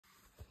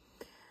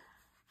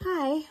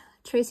Hi,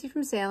 Tracy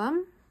from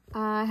Salem.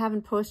 I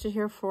haven't posted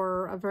here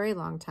for a very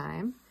long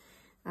time.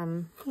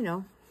 You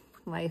know,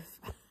 life.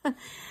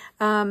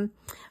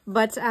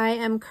 But I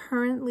am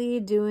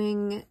currently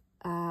doing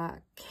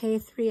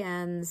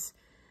K3N's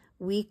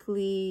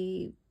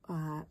weekly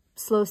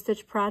slow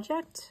stitch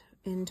project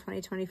in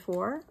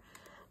 2024.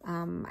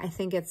 I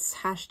think it's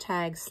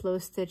hashtag slow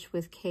stitch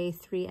with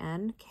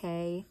K3N,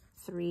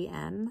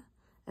 K3N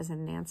as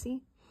in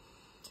Nancy.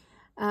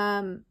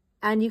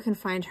 And you can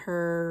find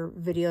her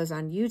videos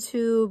on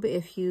YouTube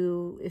if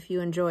you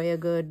enjoy a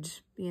good,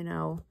 you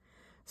know,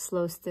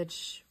 slow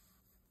stitch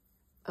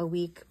a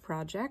week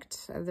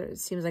project. It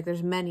seems like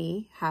there's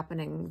many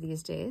happening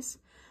these days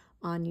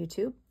on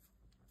YouTube.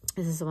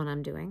 This is the one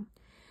I'm doing.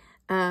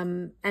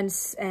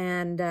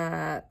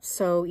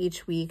 So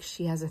each week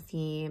she has a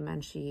theme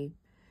and she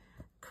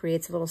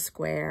creates a little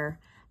square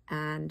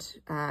and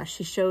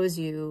she shows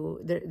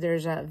you,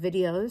 there's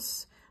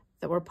videos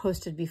that were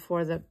posted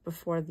before the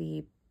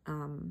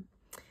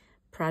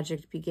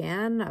project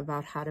began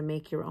about how to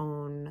make your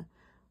own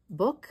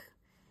book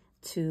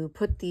to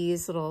put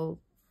these little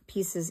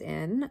pieces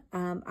in.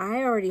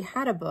 I already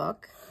had a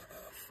book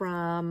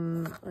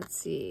from, let's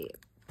see,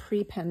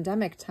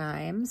 pre-pandemic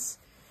times.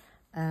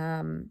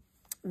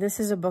 This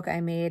is a book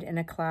I made in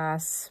a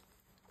class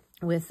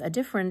with a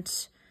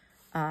different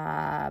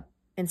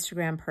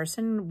Instagram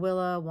person,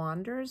 Willa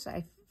Wanders.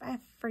 I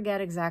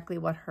forget exactly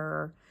what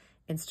her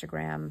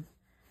Instagram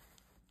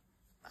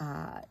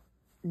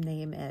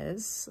name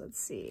is. Let's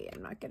see,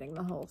 I'm not getting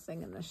the whole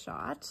thing in the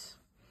shot,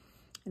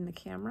 in the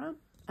camera.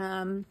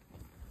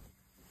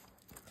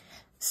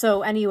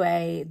 So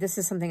anyway, this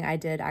is something I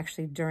did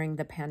actually during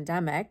the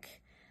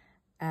pandemic,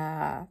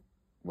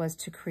 was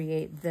to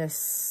create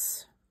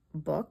this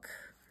book.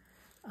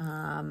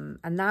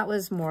 And that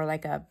was more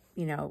like a,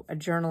 you know, a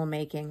journal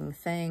making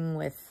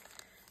thing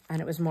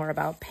and it was more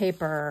about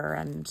paper.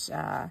 And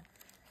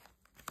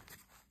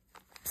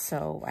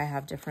so I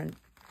have different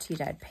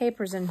tea-dyed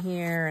papers in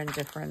here and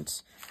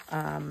different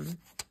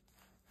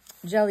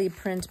jelly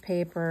print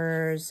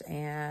papers,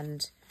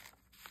 and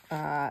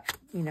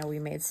you know, we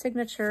made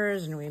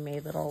signatures and we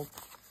made little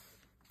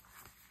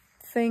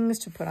things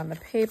to put on the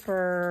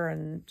paper.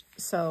 And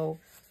so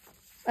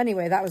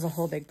anyway, that was a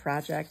whole big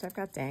project. I've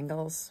got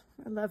dangles.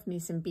 I love me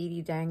some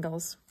beady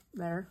dangles.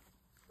 There.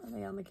 Are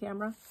they on the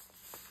camera?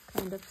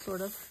 Kind of, sort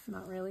of,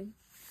 not really.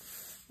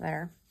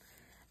 There.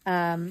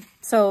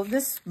 So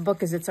this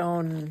book is its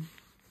own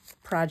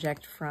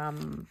project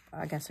from,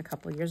 I guess, a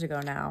couple of years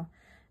ago now.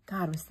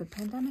 God, was the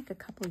pandemic a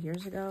couple of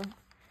years ago?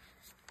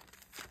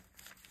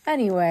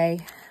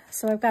 Anyway,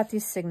 so I've got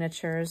these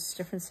signatures,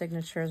 different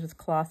signatures with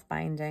cloth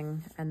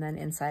binding, and then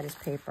inside is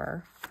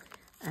paper.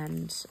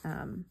 And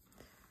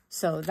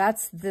so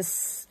that's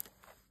this.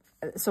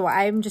 So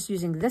I'm just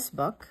using this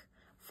book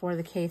for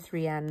the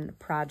K3N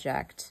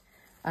project.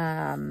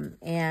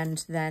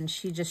 And then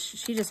she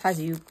just has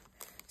you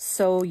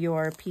sew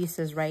your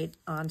pieces right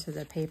onto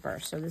the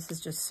paper. So this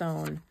is just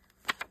sewn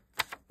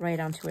right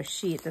onto a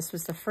sheet. This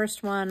was the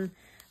first one,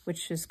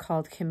 which is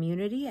called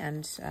Community.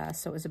 And so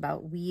it was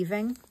about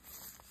weaving.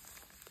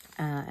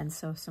 And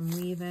so some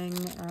weaving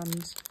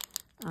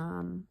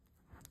and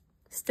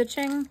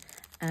stitching.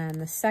 And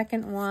the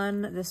second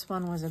one, this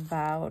one was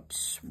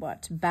about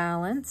what?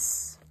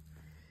 Balance.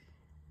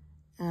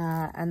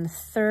 And the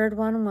third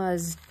one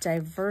was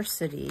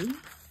diversity.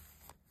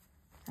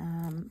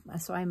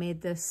 So I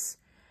made this.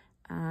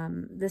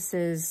 This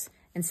is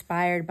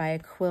inspired by a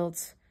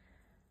quilt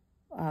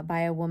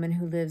by a woman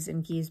who lives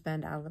in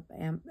Geesbend,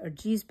 Alabama, or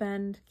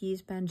Geesbend,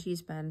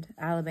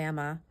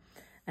 Alabama.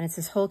 And it's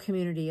this whole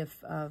community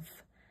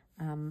of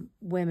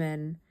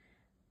women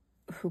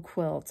who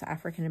quilt,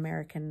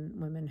 African-American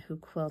women who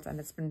quilt, and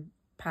it's been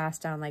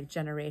passed down like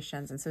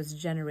generations. And so it's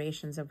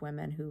generations of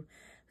women who've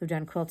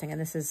done quilting.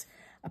 And this is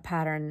a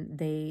pattern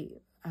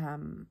they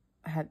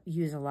have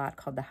used a lot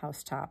called the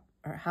housetop,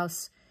 or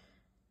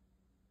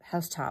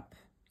housetop,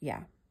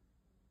 yeah,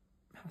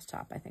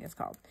 housetop, I think it's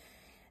called.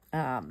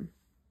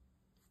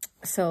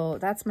 So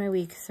that's my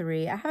week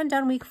 3. I haven't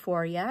done week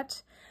 4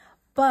 yet,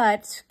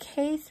 but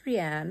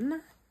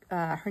K3N,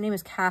 her name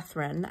is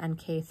Catherine, and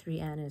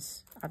K3N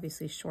is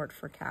obviously short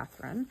for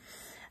Catherine.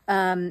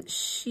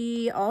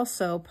 She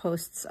also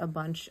posts a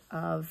bunch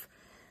of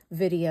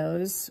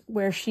videos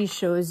where she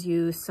shows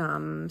you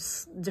some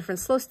different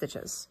slow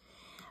stitches.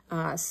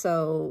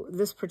 So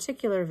this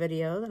particular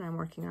video that I'm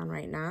working on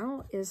right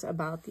now is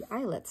about the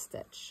eyelet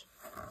stitch.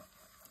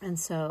 And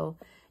so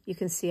you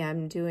can see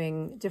I'm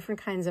doing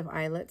different kinds of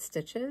eyelet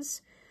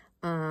stitches,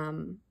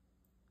 some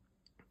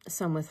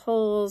with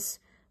holes,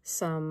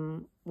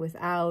 some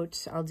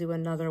without. I'll do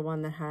another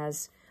one that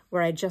has,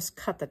 where I just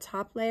cut the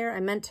top layer. I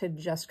meant to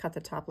just cut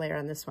the top layer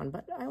on this one,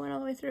 but I went all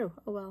the way through.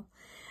 Oh, well.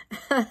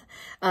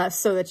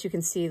 So that you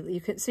can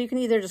see, so you can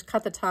either just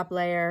cut the top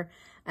layer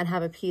and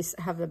have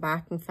the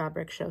backing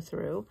fabric show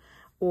through,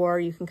 or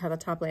you can cut the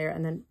top layer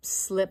and then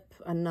slip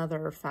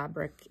another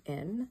fabric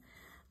in.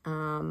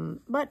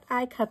 But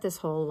I cut this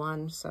whole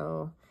one,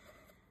 so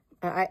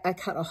I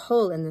cut a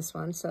hole in this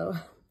one, so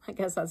I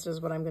guess that's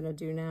just what I'm going to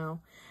do now.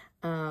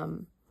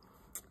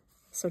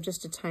 So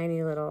just a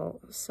tiny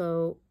little,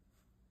 so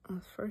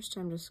first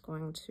I'm just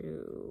going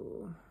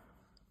to,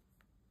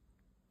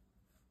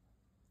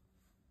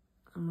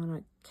 I'm going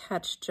to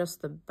catch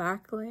just the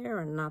back layer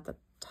and not the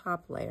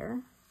top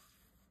layer.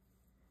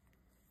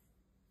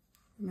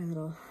 My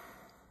little,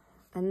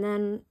 and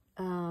then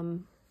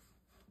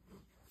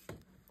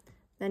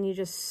you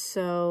just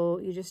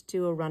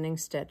do a running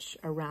stitch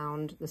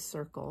around the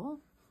circle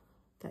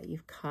that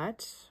you've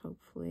cut.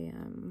 Hopefully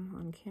I'm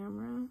on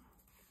camera.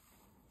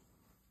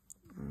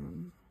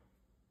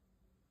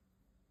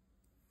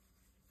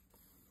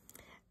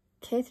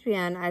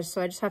 K3N,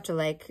 so I just have to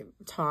like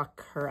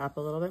talk her up a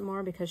little bit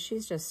more because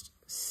she's just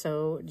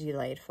so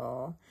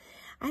delightful.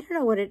 I don't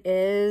know what it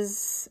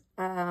is,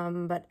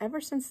 but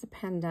ever since the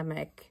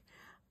pandemic,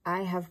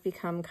 I have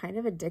become kind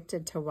of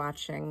addicted to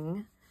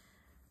watching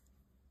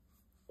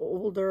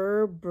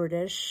older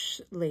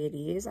British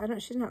ladies.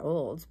 She's not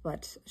old,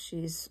 but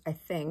she's, I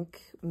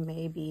think,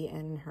 maybe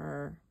in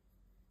her,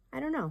 I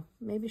don't know,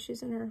 maybe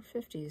she's in her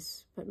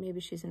 50s, but maybe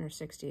she's in her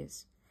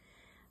 60s.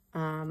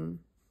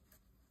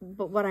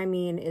 But what I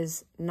mean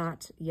is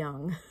not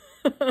young,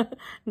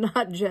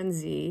 not Gen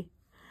Z,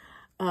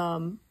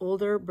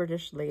 older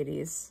British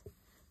ladies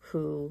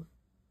who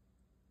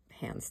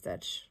hand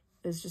stitch.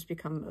 Has just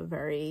become a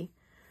very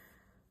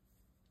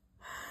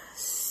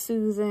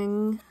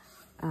soothing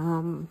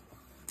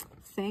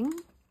thing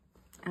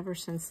ever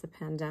since the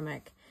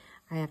pandemic.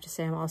 I have to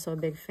say I'm also a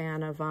big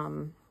fan of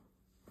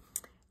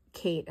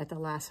Kate at the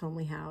Last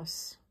Homely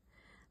House.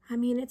 I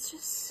mean, it's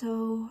just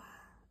so,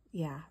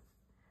 yeah,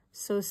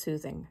 so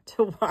soothing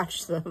to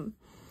watch them.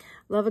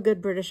 Love a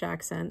good British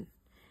accent.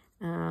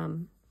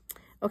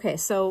 Okay,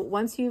 so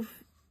once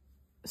you've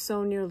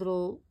sewn your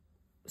little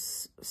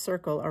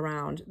circle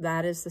around,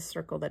 that is the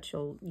circle that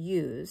you'll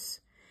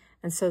use.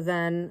 And so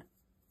then,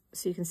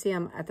 so you can see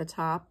I'm at the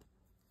top,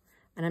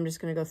 and I'm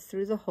just going to go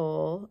through the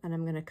hole, and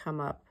I'm going to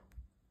come up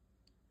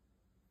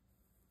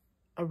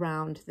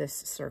around this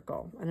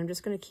circle. And I'm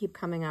just going to keep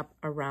coming up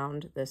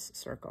around this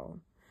circle.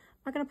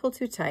 I'm not going to pull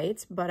too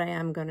tight, but I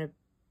am going to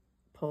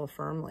pull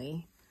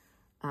firmly.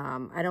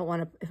 I don't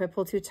want to, if I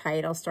pull too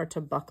tight, I'll start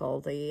to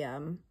buckle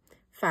the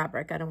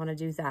fabric. I don't want to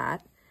do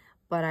that.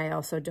 But I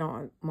also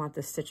don't want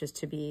the stitches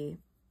to be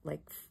like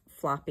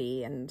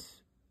floppy and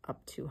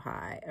up too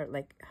high, or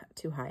like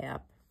too high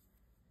up.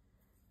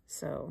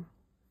 So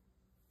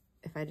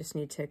if I just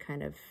need to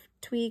kind of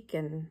tweak,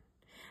 and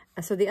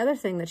so the other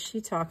thing that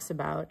she talks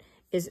about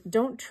is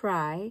don't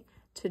try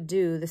to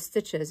do the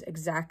stitches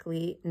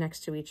exactly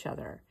next to each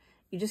other.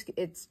 You just,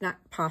 it's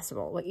not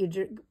possible. What you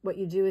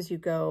do is you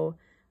go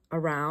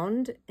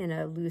around in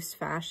a loose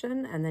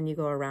fashion, and then you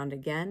go around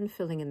again,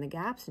 filling in the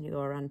gaps, and you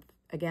go around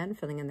again,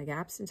 filling in the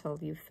gaps until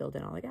you've filled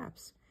in all the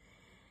gaps.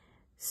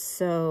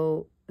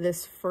 So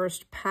this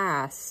first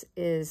pass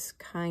is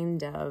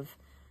kind of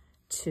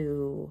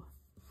to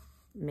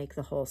make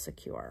the hole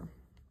secure.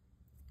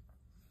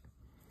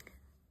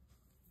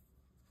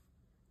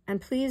 And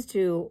please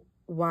do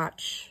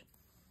watch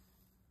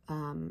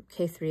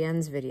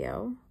K3N's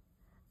video.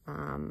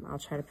 I'll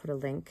try to put a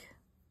link,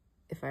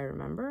 if I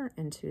remember,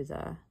 into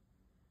the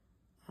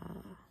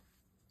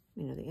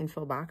the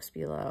info box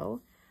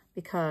below,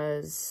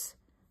 because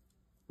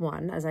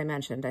one, as I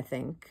mentioned, I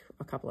think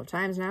a couple of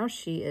times now,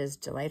 she is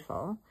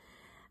delightful.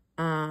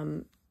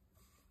 And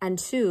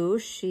two,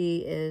 she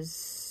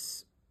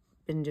is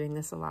been doing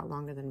this a lot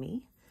longer than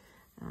me.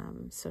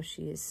 So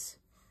she's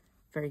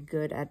very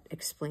good at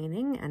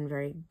explaining and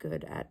very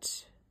good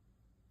at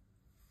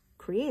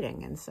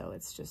creating. And so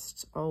it's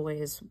just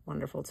always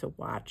wonderful to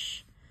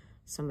watch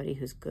somebody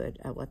who's good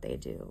at what they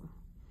do.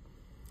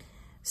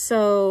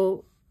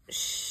 So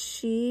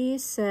she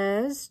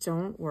says,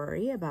 don't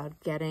worry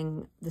about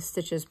getting the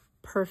stitches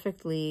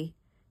perfectly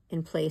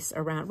in place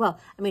around, well,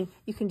 I mean,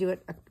 you can do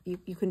it,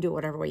 you can do it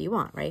whatever way you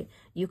want, right?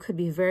 You could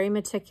be very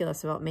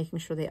meticulous about making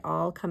sure they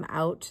all come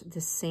out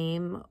the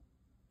same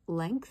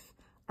length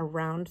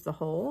around the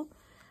hole.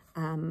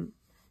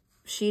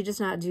 She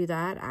does not do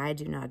that. I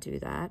do not do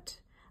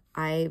that.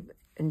 I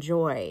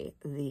enjoy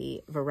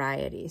the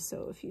variety.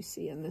 So if you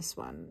see in this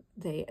one,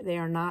 they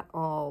are not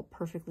all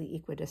perfectly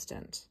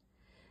equidistant.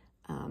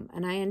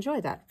 And I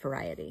enjoy that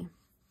variety.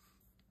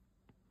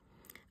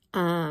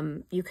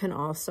 You can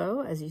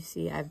also, as you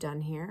see I've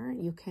done here,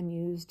 you can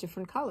use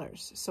different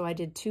colors. So I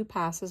did 2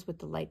 passes with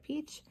the light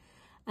peach,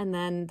 and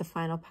then the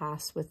final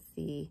pass with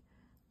the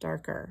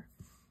darker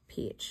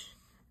peach.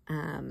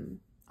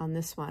 On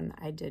this one,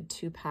 I did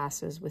 2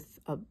 passes with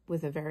a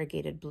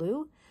variegated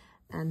blue,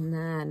 and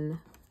then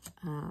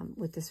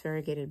with this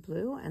variegated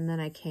blue, and then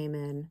I came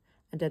in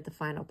and did the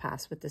final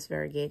pass with this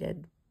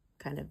variegated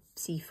kind of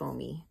sea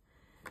foamy,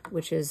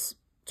 which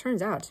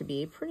turns out to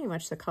be pretty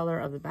much the color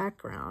of the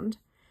background.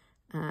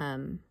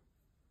 But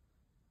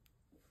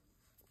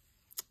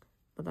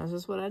that's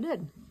just what I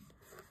did.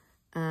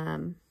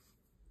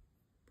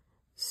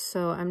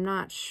 So I'm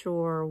not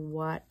sure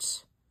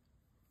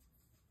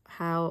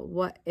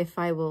if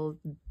I will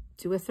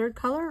do a third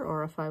color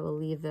or if I will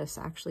leave this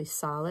actually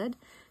solid,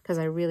 because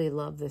I really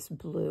love this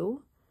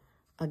blue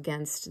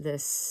against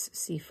this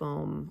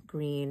seafoam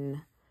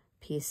green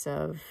piece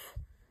of,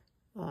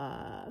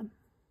 I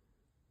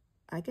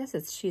guess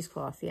it's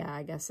cheesecloth. Yeah,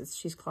 I guess it's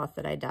cheesecloth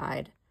that I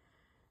dyed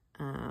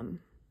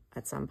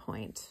at some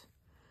point.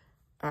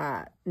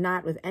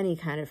 Not with any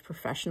kind of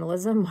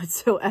professionalism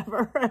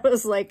whatsoever. I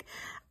was like,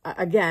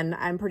 again,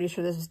 I'm pretty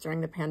sure this was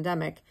during the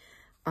pandemic,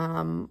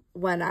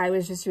 when I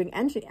was just doing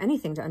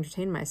anything to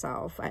entertain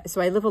myself.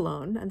 So I live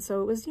alone. And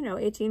so it was,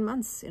 18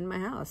 months in my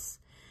house.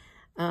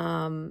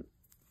 And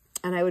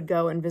I would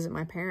go and visit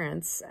my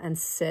parents and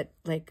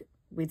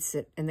we'd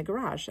sit in the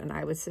garage, and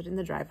I would sit in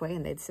the driveway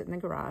and they'd sit in the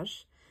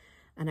garage,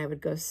 and I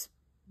would go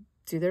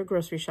do their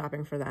grocery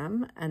shopping for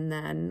them. And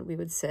then we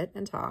would sit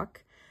and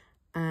talk.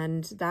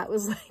 And that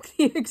was like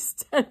the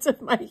extent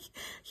of my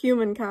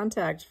human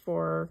contact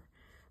for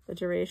the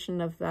duration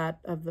of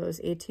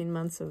those 18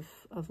 months of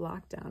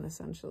lockdown,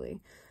 essentially.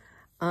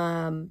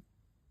 I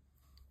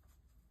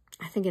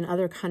think in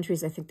other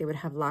countries, I think they would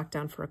have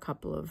lockdown for a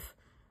couple of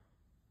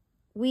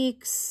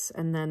weeks,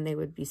 and then they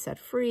would be set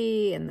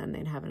free, and then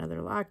they'd have another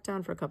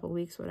lockdown for a couple of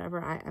weeks,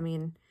 whatever. I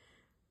mean,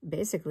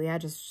 basically,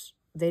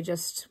 they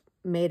just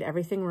made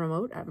everything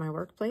remote at my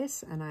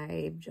workplace, and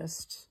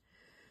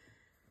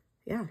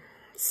yeah.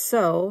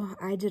 So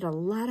I did a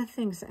lot of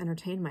things to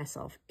entertain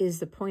myself, is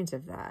the point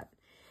of that.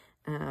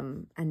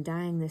 And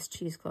dyeing this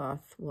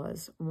cheesecloth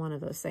was one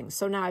of those things.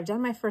 So now I've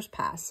done my first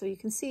pass. So you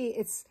can see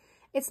it's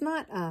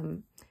not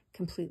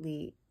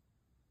completely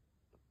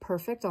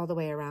perfect all the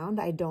way around.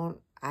 I don't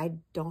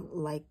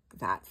like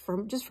that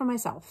just for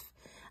myself.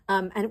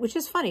 And which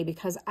is funny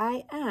because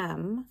I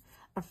am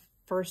a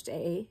first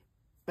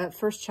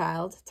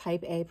child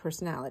type A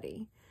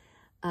personality.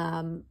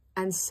 And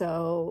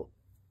so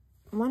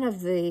so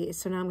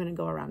now I'm going to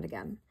go around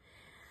again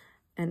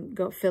and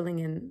go filling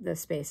in the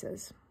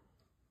spaces.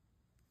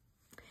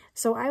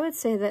 So I would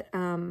say that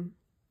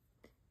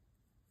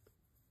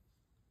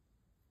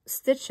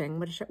stitching,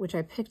 which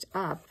I picked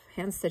up,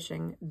 hand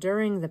stitching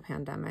during the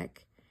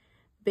pandemic,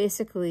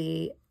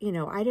 basically,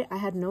 I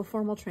had no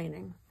formal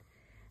training.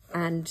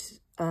 And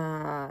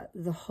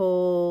the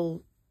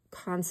whole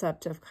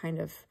concept of kind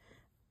of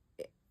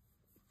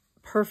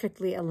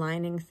perfectly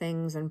aligning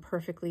things and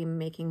perfectly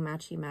making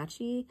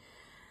matchy-matchy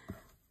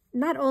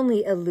not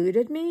only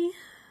eluded me,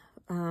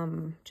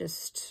 I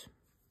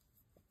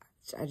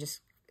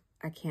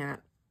can't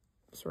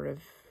sort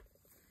of,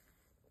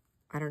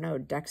 I don't know,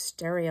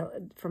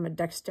 from a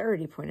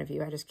dexterity point of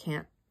view, I just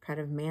can't kind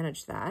of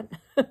manage that.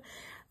 But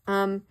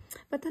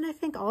then I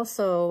think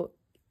also,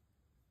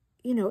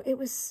 it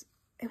was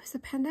the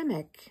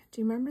pandemic. Do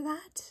you remember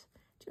that?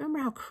 Do you remember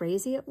how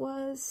crazy it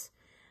was?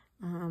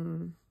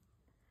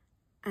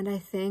 And I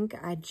think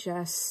I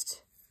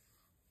just,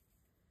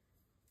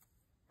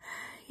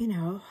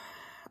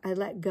 I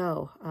let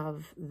go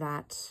of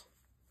that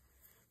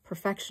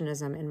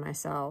perfectionism in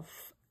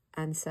myself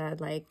and said,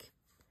 like,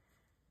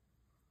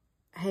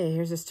 hey,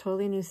 here's this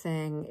totally new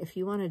thing. If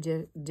you want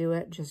to do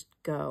it, just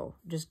go,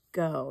 just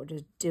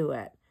do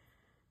it.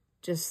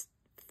 Just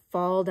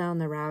fall down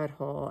the rabbit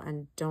hole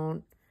and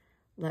don't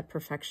let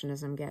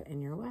perfectionism get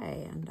in your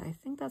way. And I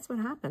think that's what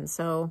happened.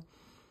 So,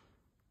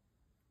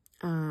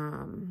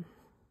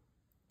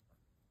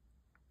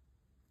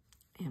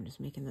 I'm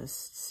just making those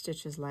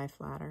stitches lie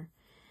flatter.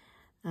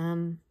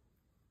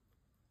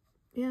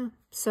 Yeah,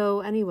 so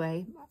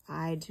anyway,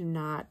 I do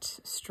not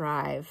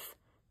strive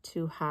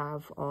to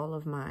have all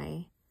of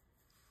my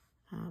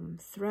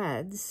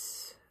thread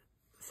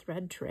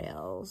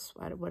trails,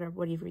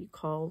 whatever you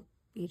call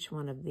each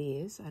one of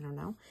these, I don't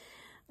know.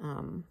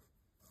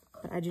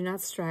 But I do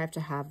not strive to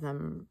have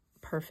them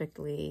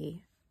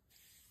perfectly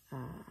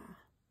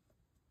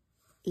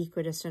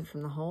equidistant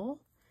from the whole.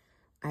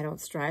 I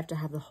don't strive to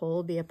have the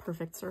whole be a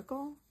perfect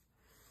circle.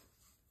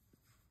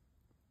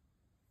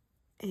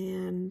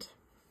 And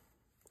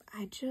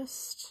I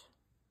just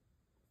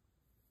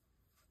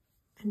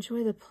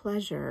enjoy the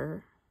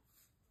pleasure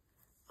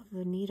of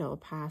the needle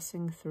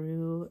passing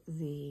through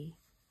the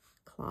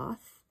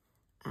cloth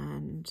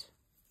and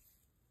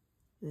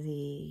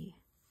the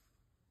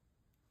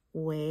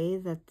way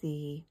that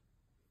the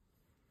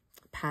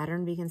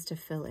pattern begins to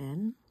fill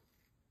in.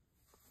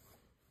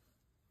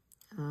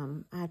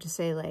 I have to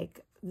say,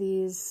 like,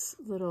 these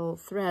little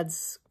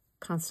threads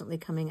constantly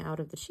coming out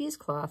of the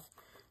cheesecloth,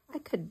 I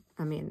could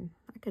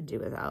do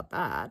without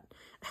that.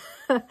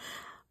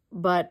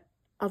 But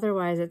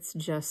otherwise, it's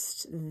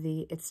just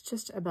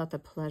about the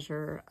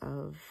pleasure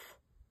of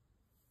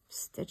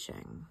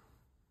stitching.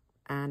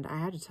 And I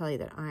had to tell you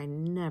that I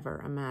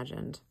never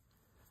imagined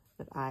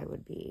that I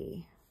would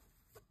be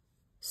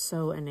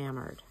so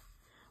enamored.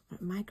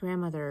 My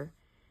grandmother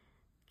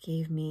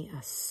gave me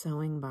a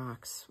sewing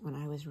box when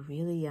I was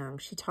really young.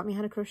 She taught me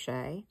how to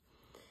crochet,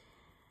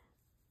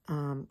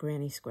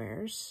 granny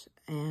squares,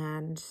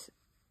 and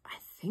I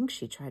think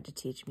she tried to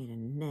teach me to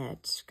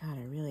knit. God,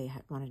 I really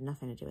wanted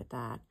nothing to do with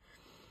that.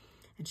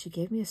 And she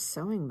gave me a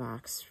sewing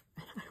box.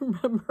 And I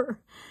remember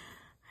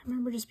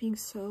just being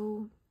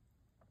so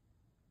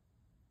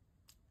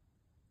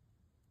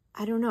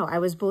I don't know. I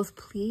was both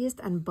pleased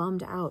and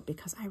bummed out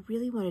because I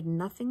really wanted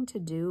nothing to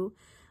do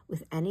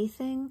with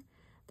anything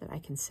that I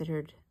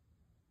considered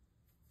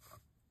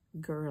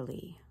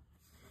girly.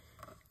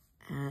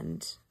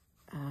 And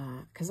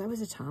because I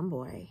was a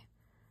tomboy.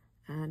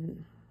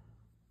 And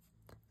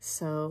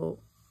so,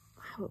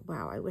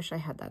 wow, I wish I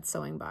had that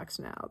sewing box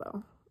now,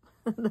 though.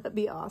 That'd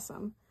be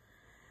awesome.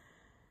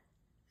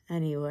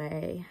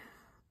 Anyway,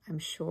 I'm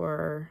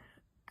sure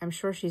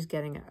she's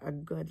getting a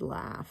good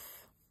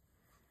laugh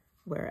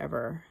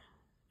wherever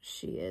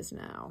she is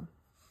now.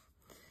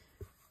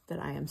 That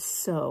I am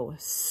so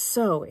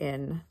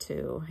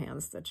into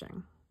hand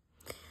stitching.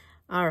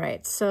 All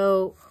right,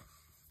 so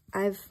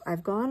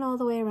I've gone all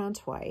the way around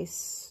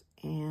twice,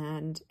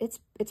 and it's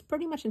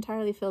pretty much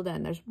entirely filled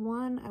in. There's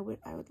one I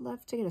would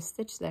love to get a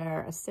stitch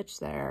there, a stitch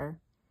there.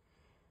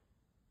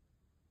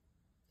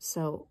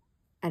 So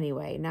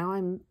anyway, now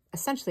I'm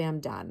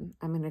done.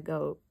 I'm gonna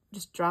go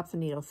just drop the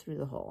needle through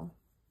the hole,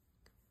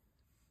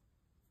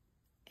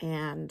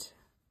 and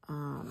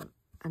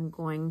I'm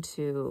going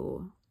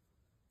to,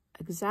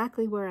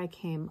 exactly where I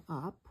came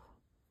up,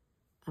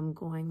 I'm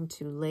going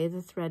to lay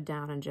the thread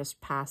down and just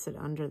pass it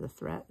under the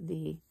thread,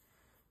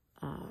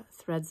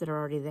 threads that are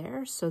already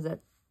there, so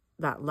that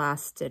that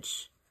last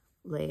stitch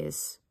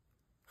lays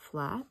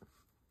flat.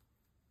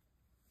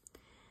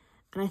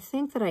 And I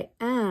think that I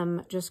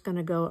am just going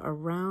to go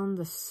around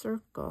the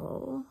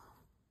circle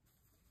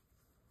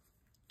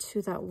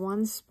to that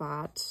one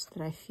spot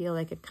that I feel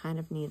like it kind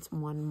of needs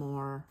one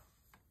more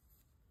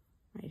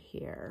right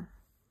here.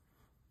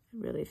 It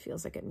really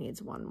feels like it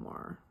needs one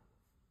more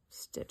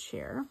stitch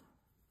here.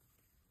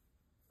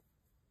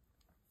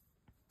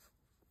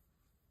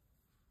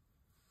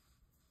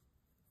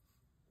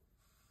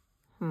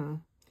 I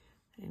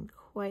didn't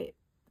quite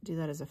do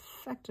that as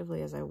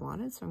effectively as I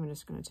wanted, so I'm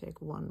just going to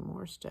take one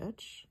more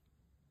stitch.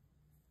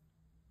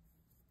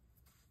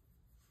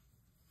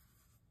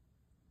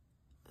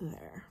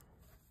 There.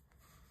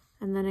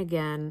 And then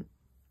again,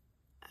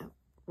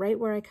 right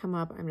where I come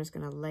up, I'm just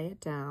going to lay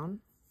it down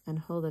and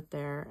hold it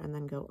there and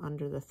then go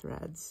under the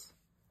threads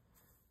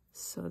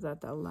so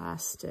that the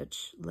last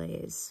stitch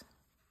lays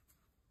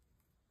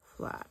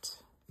flat.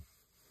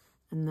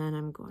 And then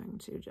I'm going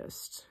to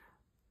just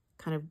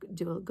kind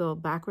of go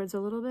backwards a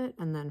little bit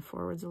and then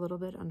forwards a little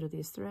bit under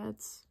these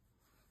threads.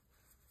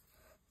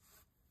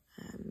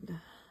 And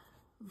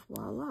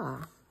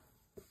voila.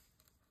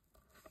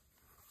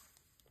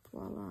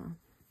 Voila.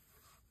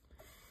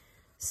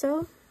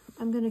 So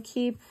I'm going to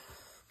keep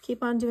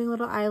on doing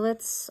little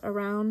eyelets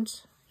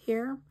around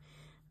here,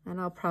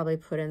 and I'll probably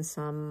put in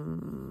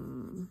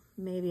some,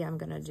 maybe I'm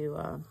going to do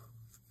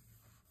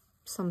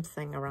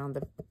something around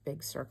the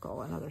big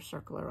circle, another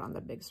circle around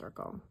the big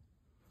circle.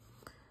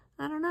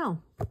 I don't know,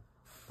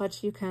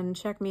 but you can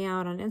check me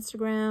out on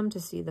Instagram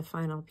to see the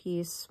final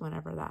piece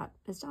whenever that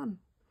is done.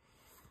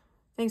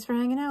 Thanks for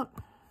hanging out.